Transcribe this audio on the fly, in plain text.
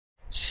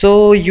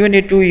So you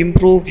need to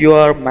improve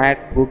your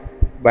MacBook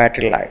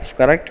battery life,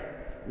 correct?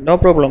 No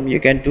problem, you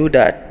can do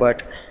that,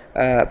 but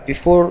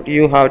before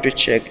you have to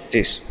check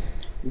this.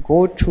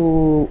 Go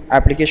to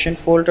application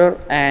folder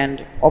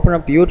and open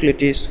up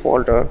utilities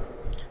folder,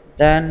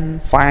 then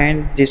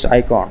find this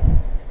icon,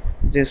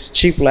 this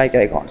chip like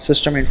icon,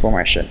 system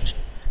information.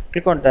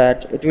 Click on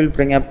that, it will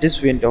bring up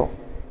this window.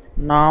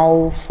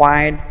 Now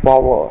find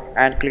power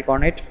and click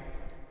on it.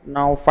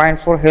 Now find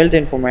for health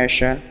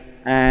information,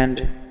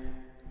 and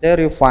there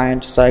you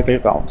find cycle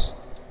counts.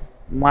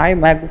 My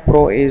MacBook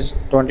Pro is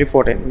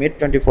 2014 mid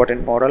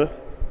 2014 model.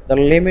 The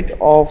limit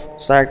of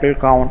cycle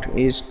count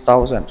is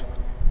 1000.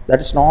 That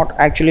is not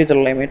actually the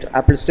limit.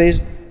 Apple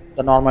says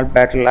the normal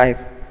battery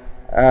life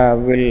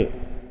will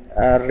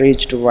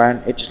reach to when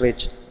it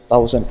reach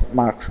 1000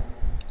 mark.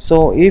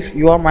 So if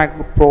your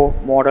MacBook Pro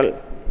model,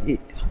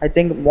 I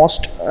think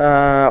most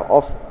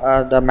of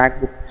the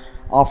MacBook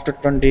after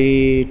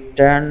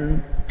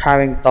 2010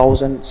 having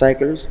 1000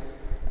 cycles.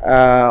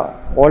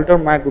 Older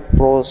MacBook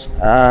Pros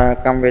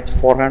come with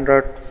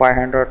 400,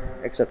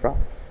 500, etc.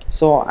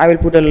 So I will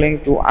put a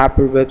link to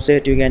Apple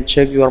website. You can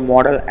check your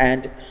model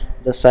and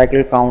the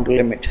cycle count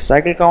limit.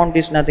 Cycle count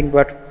is nothing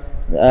but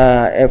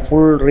a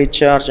full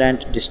recharge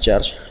and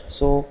discharge.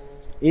 So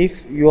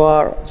if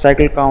your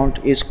cycle count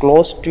is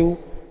close to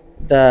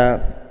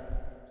the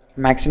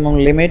maximum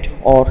limit,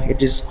 or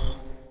it is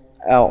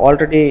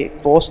already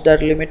crossed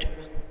that limit,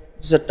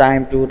 it's a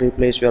time to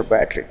replace your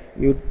battery.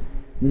 You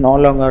no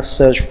longer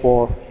search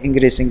for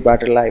increasing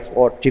battery life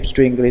or tips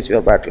to increase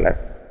your battery life,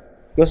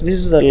 because this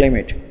is the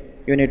limit.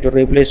 You need to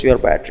replace your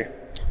battery,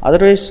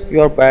 otherwise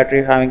your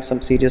battery having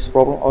some serious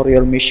problem, or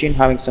your machine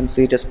having some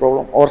serious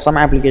problem, or some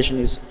application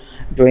is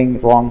doing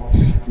wrong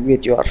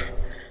with your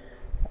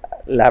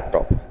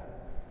laptop.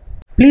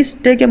 Please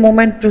take a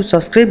moment to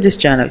subscribe this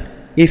channel.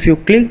 If you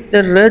click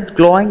the red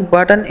glowing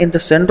button in the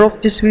center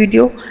of this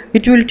video,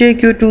 it will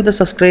take you to the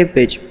subscribe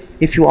page.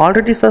 If you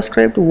already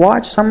subscribed,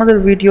 watch some other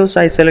videos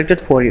I selected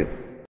for you.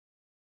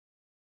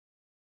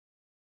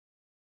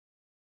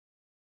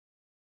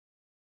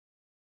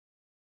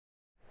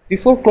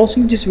 Before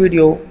closing this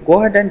video,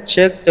 go ahead and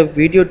check the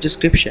video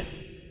description.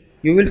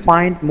 You will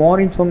find more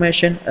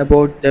information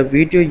about the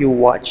video you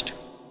watched.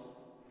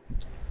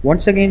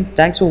 Once again,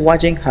 thanks for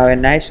watching. Have a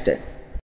nice day.